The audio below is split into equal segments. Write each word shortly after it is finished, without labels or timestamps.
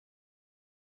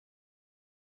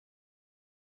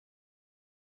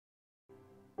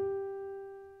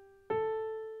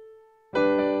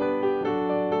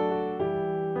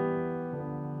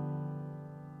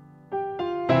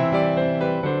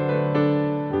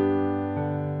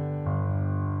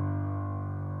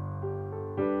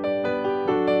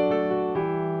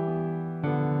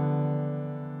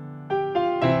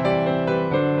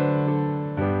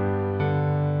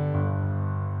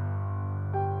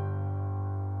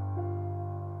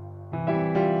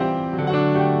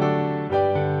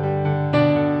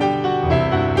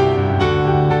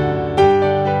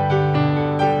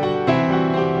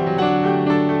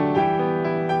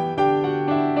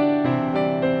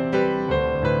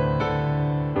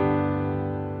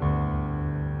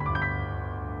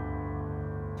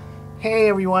Hey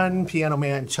everyone, Piano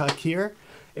Man Chuck here,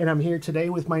 and I'm here today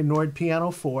with my Nord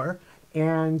Piano 4.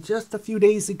 And just a few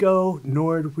days ago,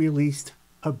 Nord released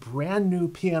a brand new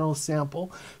piano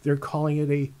sample. They're calling it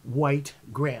a White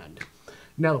Grand.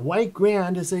 Now, the White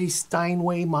Grand is a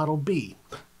Steinway Model B.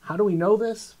 How do we know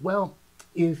this? Well,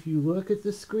 if you look at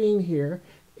the screen here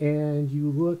and you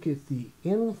look at the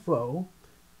info,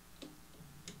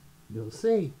 you'll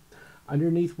see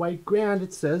underneath White Grand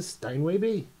it says Steinway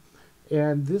B.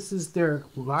 And this is their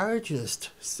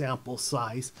largest sample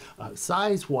size,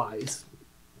 size-wise,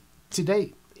 to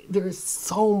date. There is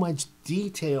so much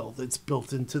detail that's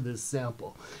built into this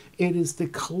sample. It is the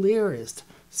clearest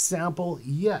sample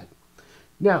yet.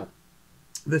 Now,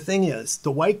 the thing is, the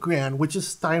White Grand, which is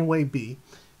Steinway B,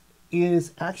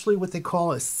 is actually what they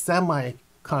call a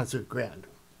semi-concert grand.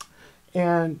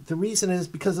 And the reason is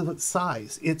because of its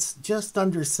size. It's just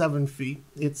under 7 feet.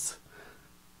 It's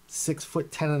 6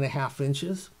 foot 10.5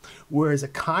 inches, whereas a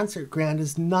concert grand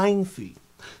is 9 feet.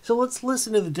 So let's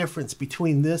listen to the difference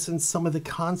between this and some of the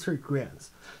concert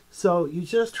grands. So you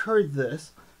just heard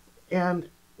this, and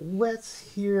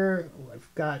let's hear,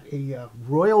 I've got a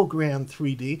Royal Grand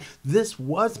 3D. This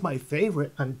was my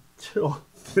favorite until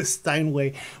the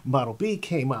Steinway Model B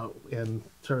came out in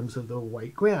terms of the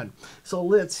White Grand. So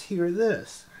let's hear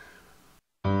this.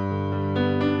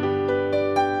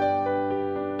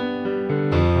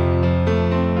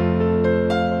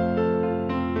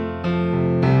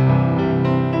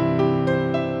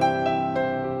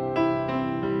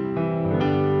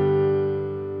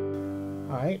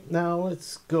 Now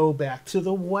let's go back to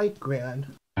the White Grand.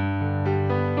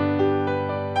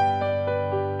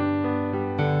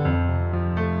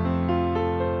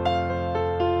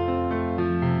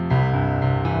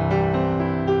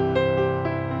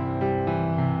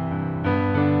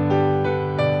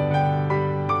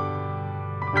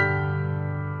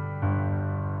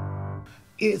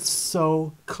 It's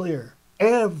so clear.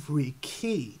 Every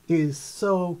key is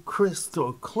so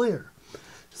crystal clear.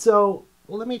 So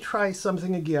let me try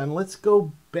something again. Let's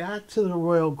go back to the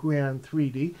Royal Grand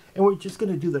 3D, and we're just going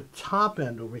to do the top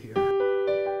end over here.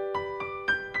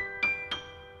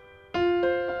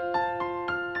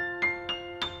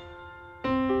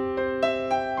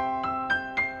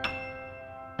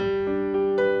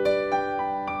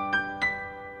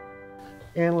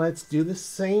 And let's do the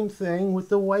same thing with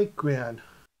the White Grand.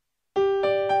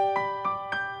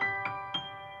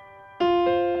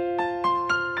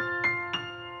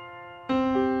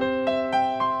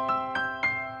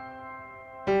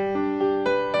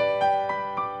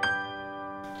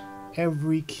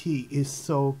 Every key is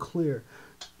so clear.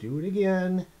 Do it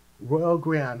again. Royal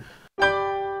Grand.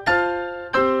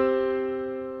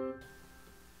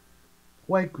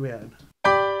 White Grand.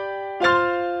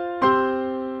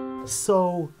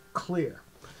 So clear.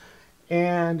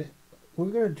 And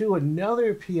we're going to do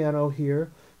another piano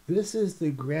here. This is the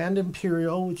Grand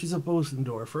Imperial, which is a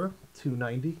Bosendorfer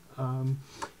 290,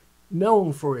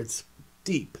 known for its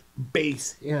deep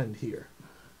bass end here.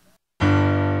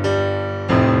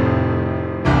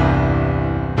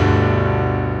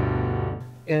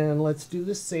 And let's do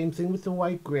the same thing with the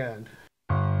White Grand.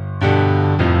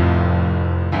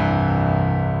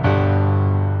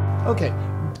 Okay,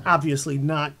 obviously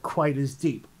not quite as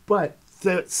deep, but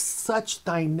there's such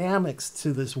dynamics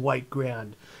to this White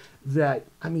Grand that,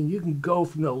 I mean, you can go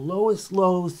from the lowest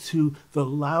lows to the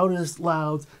loudest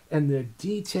louds, and the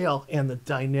detail and the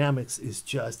dynamics is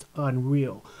just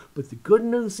unreal. But the good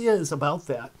news is about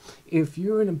that, if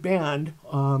you're in a band,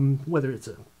 whether it's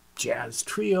a jazz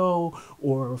trio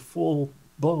or a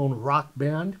full-blown rock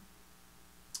band,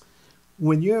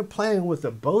 when you're playing with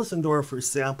a Bosendorfer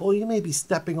sample, you may be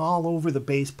stepping all over the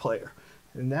bass player.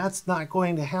 And that's not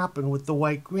going to happen with the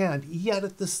White Grand. Yet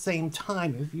at the same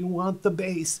time, if you want the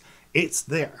bass, it's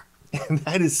there. And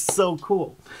that is so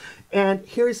cool. And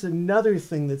here's another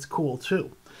thing that's cool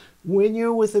too. When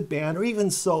you're with a band, or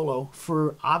even solo,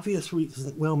 for obvious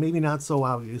reasons, well, maybe not so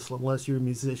obvious unless you're a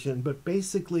musician, but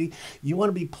basically you want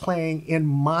to be playing in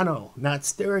mono, not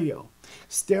stereo.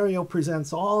 Stereo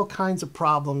presents all kinds of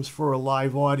problems for a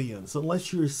live audience.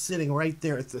 Unless you're sitting right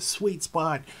there at the sweet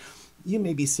spot, you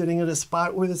may be sitting at a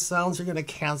spot where the sounds are going to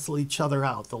cancel each other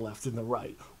out, the left and the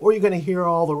right. Or you're going to hear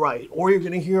all the right, or you're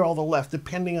going to hear all the left,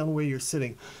 depending on where you're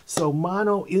sitting. So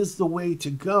mono is the way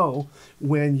to go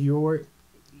when you're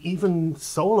even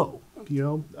solo, you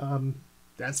know,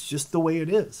 that's just the way it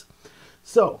is.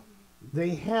 So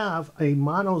they have a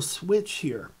mono switch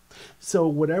here. So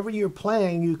whatever you're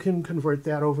playing, you can convert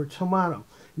that over to mono.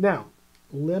 Now,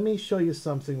 let me show you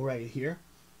something right here.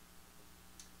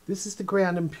 This is the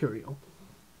Grand Imperial.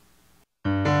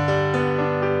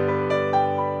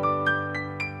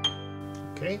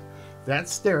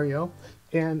 That's stereo.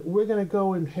 And we're going to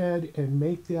go ahead and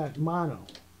make that mono.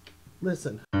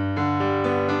 Listen.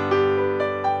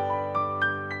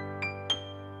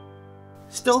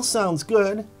 Still sounds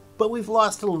good, but we've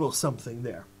lost a little something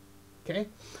there. Okay?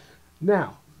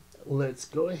 Now, let's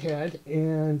go ahead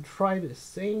and try the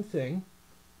same thing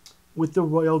with the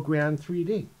Royal Grand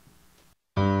 3D.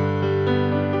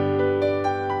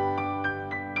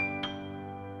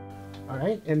 All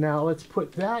right, and now let's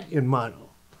put that in mono.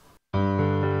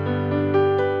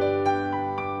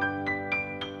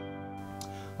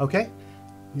 Okay,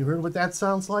 you heard what that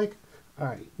sounds like? All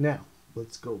right, now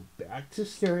let's go back to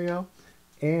stereo,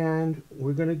 and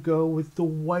we're gonna go with the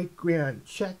White Grand.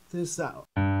 Check this out.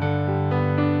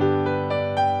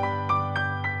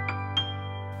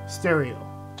 Stereo.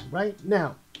 Right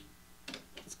now,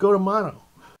 let's go to mono.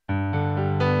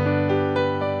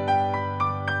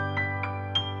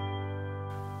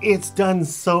 It's done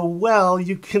so well,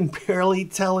 you can barely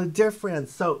tell a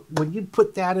difference. So when you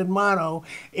put that in mono,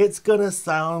 it's gonna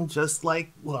sound just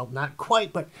like, well, not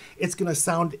quite, but it's gonna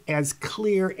sound as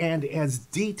clear and as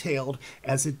detailed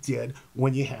as it did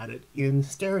when you had it in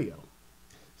stereo.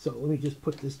 So let me just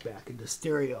put this back into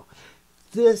stereo.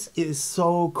 This is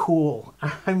so cool.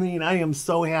 I mean, I am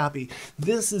so happy.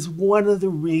 This is one of the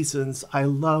reasons I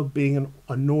love being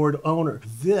a Nord owner.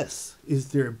 This is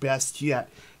their best yet.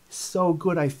 So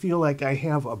good, I feel like I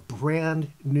have a brand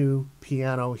new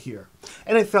piano here.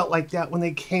 And it felt like that when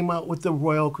they came out with the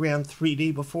Royal Grand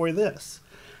 3D before this.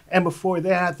 And before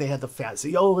that, they had the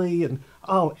Fazioli, and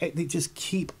oh, they just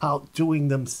keep outdoing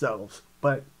themselves.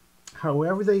 But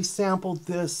however they sampled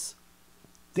this,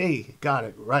 they got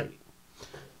it right.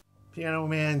 Piano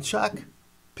Man Chuck,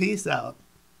 peace out.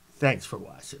 Thanks for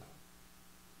watching.